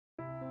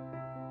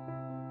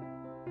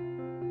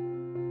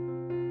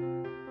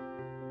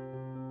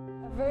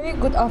Very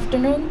good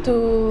afternoon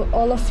to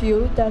all of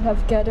you that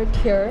have gathered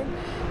here.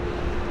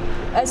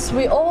 As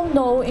we all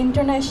know,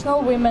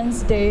 International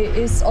Women's Day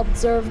is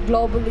observed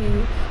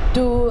globally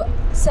to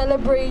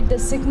celebrate the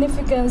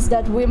significance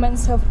that women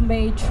have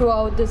made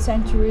throughout the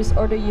centuries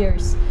or the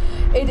years.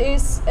 It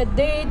is a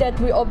day that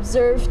we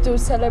observe to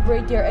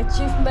celebrate their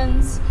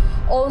achievements,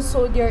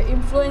 also their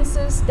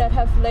influences that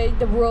have led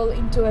the world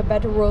into a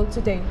better world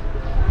today.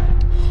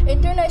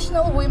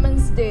 International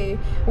Women's Day,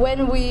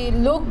 when we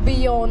look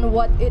beyond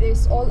what it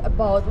is all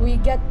about, we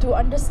get to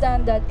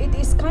understand that it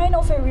is kind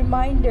of a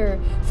reminder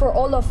for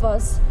all of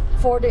us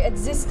for the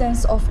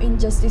existence of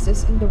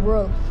injustices in the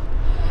world.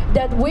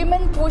 That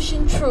women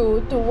pushing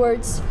through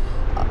towards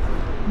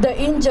the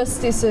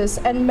injustices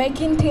and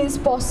making things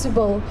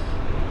possible,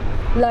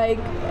 like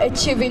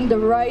achieving the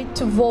right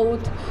to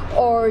vote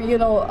or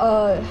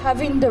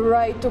having the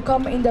right to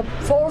come in the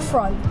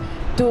forefront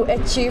to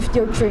achieve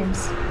their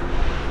dreams.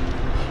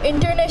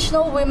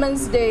 International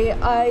Women's Day,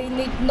 I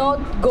need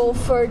not go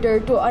further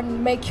to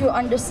make you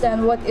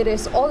understand what it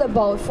is all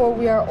about, for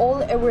we are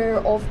all aware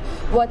of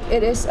what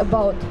it is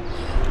about.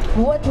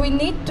 What we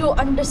need to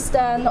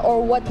understand,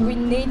 or what we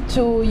need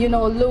to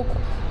look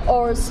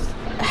or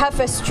have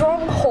a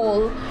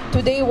stronghold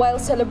today while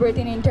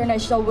celebrating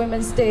International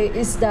Women's Day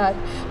is that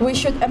we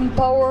should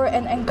empower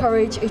and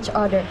encourage each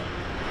other.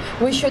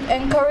 We should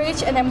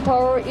encourage and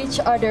empower each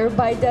other.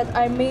 By that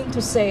I mean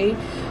to say,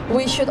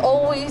 we should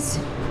always,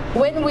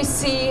 when we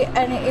see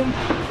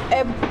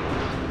a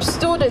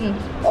student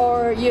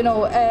or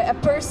a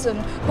person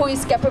who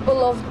is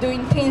capable of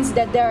doing things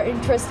that they are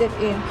interested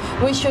in,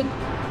 we should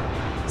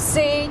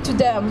say to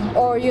them,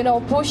 or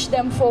push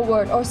them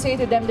forward, or say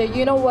to them that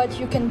you know what,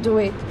 you can do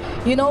it.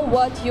 You know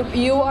what,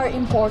 you are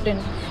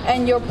important,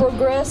 and your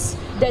progress,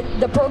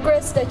 the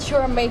progress that you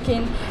are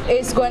making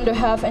is going to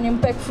have an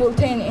impactful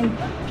thing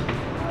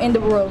in the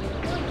world.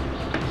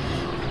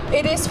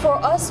 It is for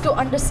us to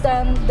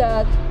understand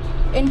that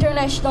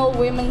International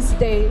Women's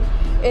Day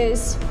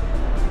is,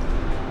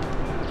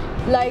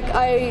 like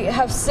I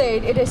have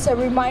said, it is a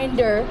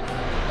reminder.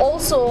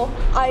 Also,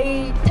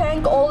 I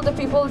thank all the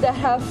people that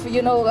have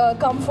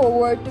come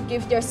forward to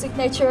give their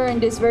signature and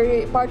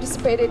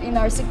participated in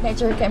our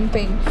signature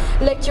campaign.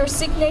 Let your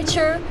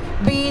signature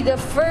be the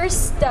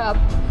first step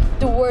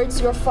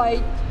towards your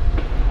fight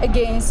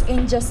against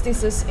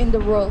injustices in the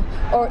world,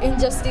 or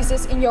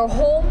injustices in your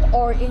home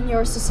or in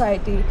your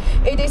society.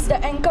 It is the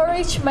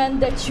encouragement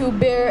that you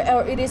bear,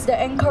 or it is the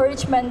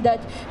encouragement that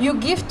you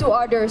give to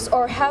others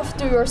or have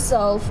to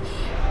yourself,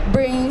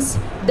 brings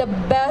the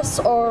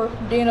best, or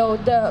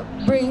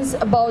brings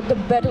about the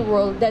better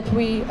world that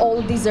we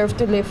all deserve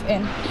to live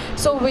in.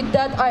 So with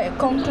that, I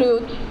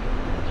conclude,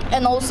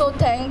 and also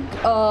thank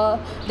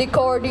the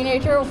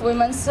coordinator of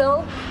Women's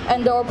Cell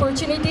and the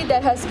opportunity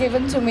that has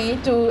given to me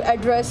to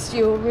address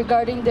you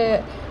regarding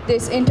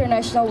this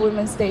International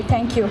Women's Day.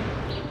 Thank you.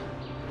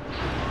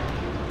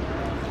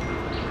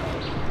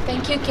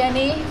 Thank you,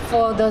 Kenny,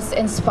 for those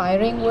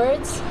inspiring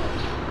words.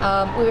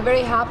 We're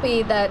very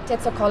happy that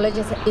Tetso College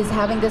is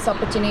having this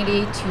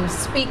opportunity to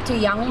speak to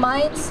young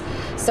minds.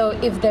 So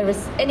if there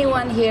is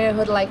anyone here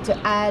who'd like to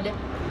add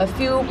a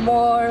few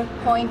more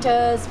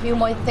pointers, a few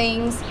more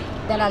things,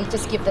 then I'll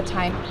just give the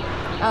time.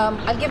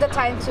 I'll give the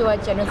time to our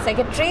General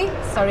Secretary,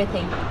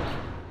 Sariting.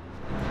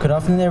 Good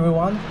afternoon,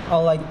 everyone. I'd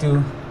like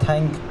to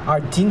thank our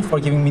team for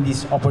giving me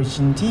this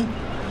opportunity.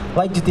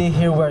 Like today,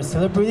 here we're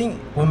celebrating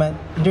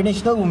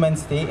International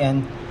Women's Day,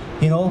 and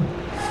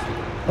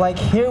like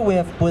here we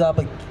have put up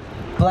a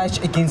pledge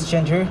against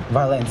gender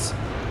violence.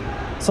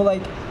 So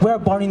like we're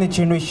born in a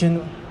generation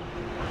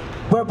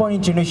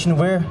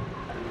where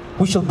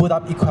we should put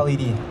up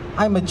equality.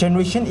 I'm a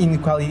generation in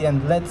equality,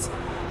 and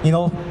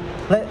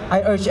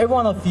I urge every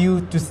one of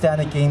you to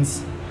stand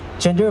against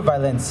gender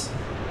violence.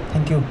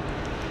 Thank you.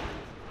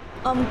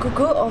 I'm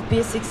Kuku of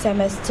basic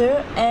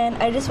semester, and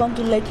I just want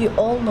to let you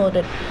all know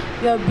that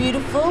you are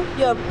beautiful,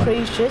 you are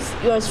precious,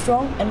 you are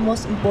strong, and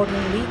most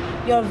importantly,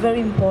 you are very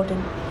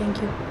important.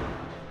 Thank you.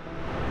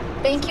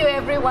 Thank you,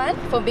 everyone,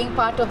 for being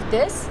part of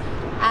this.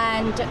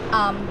 And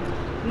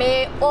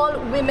may all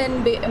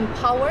women be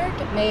empowered.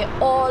 May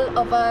all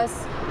of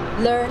us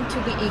learn to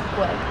be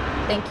equal.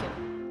 Thank you.